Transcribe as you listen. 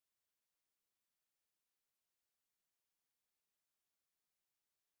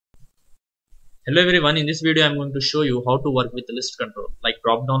Hello everyone, in this video I am going to show you how to work with list control like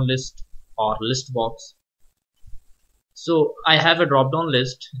drop down list or list box. So I have a drop down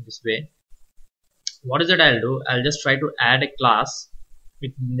list in this way. What is it I'll do? I'll just try to add a class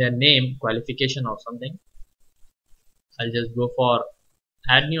with the name qualification or something. I'll just go for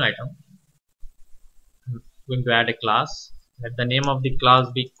add new item. I'm going to add a class. Let the name of the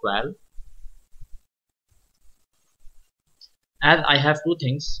class be qual. As I have two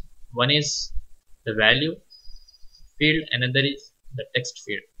things, one is the value field, another is the text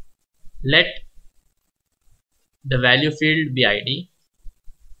field. Let the value field be ID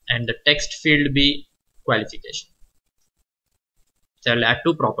and the text field be qualification. So I'll add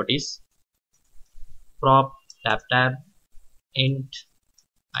two properties, prop tab int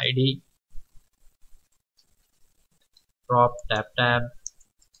ID, prop tab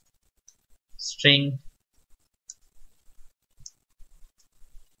string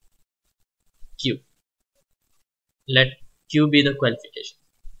q. Let q be the qualification.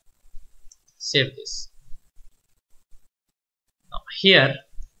 Save this. Now here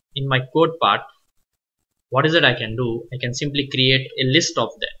in my code part, what is it I can do? I can simply create a list of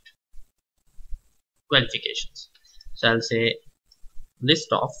that qualifications. So I'll say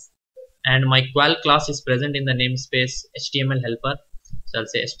list of, and my qual class is present in the namespace HTML helper. So I'll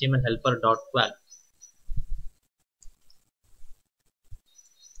say HTML helper.qual.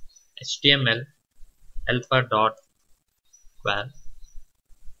 HTML helper.qual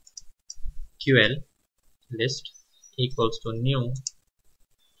QL list equals to new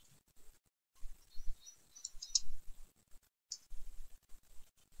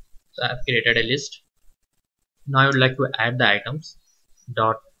So I have created a list. Now I would like to add the items.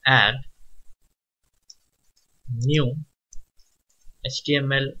 Dot add new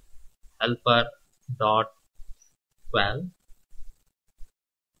HTML helper dot qual,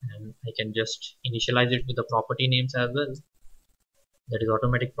 and I can just initialize it with the property names as well. That is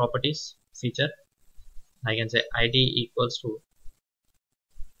automatic properties feature. I can say ID equals to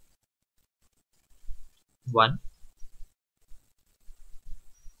 1,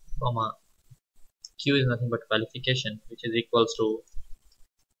 comma Q is nothing but qualification, which is equals to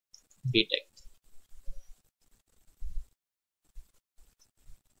BTech.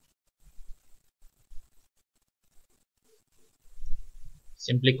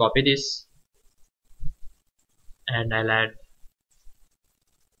 Simply copy this and I'll add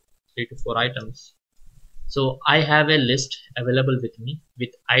 3 to 4 items. So I have a list available with me with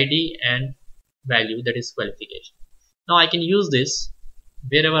ID and value, that is qualification. Now I can use this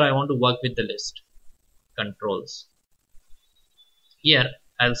wherever I want to work with the list controls. Here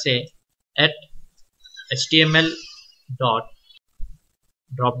I'll say at HTML dot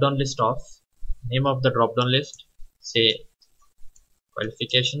drop down list of, name of the drop down list, say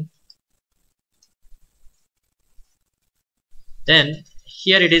qualification. Then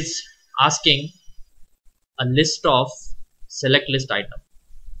here it is asking a list of select list item.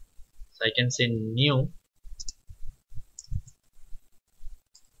 So I can say new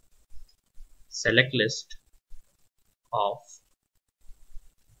select list of,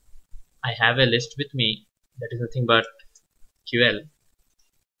 I have a list with me that is nothing but QL,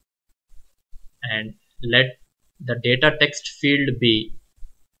 and let the data text field be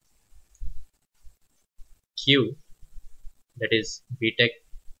Q, that is BTech,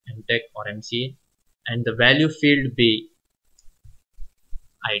 MTech or MCA, and the value field be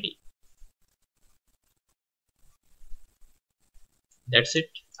ID. That's it.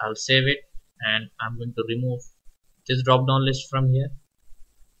 I'll save it and I'm going to remove this drop down list from here,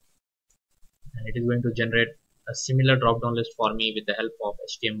 and it is going to generate a similar drop down list for me with the help of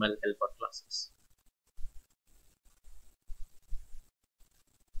HTML helper classes.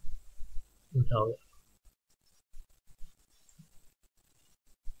 Now,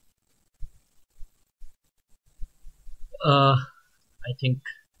 I think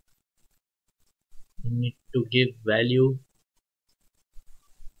we need to give value,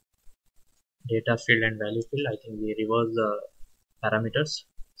 data field and value field. I think we reverse the parameters.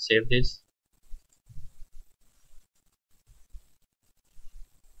 Save this.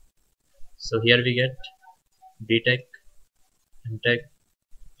 So here we get BTech, MTech,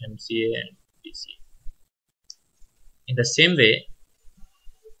 MCA and BC. In the same way,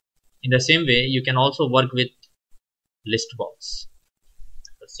 you can also work with list box.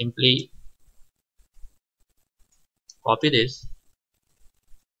 So simply copy this,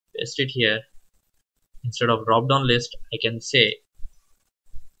 paste it here. Instead of drop down list, I can say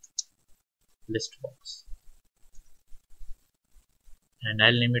list box, and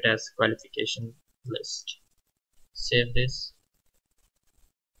I'll name it as qualification list. Save this.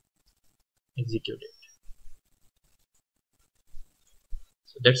 execute it.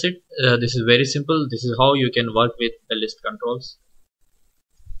 So that's it. This is very simple. This is how you can work with the list controls.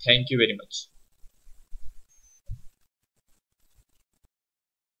 Thank you very much.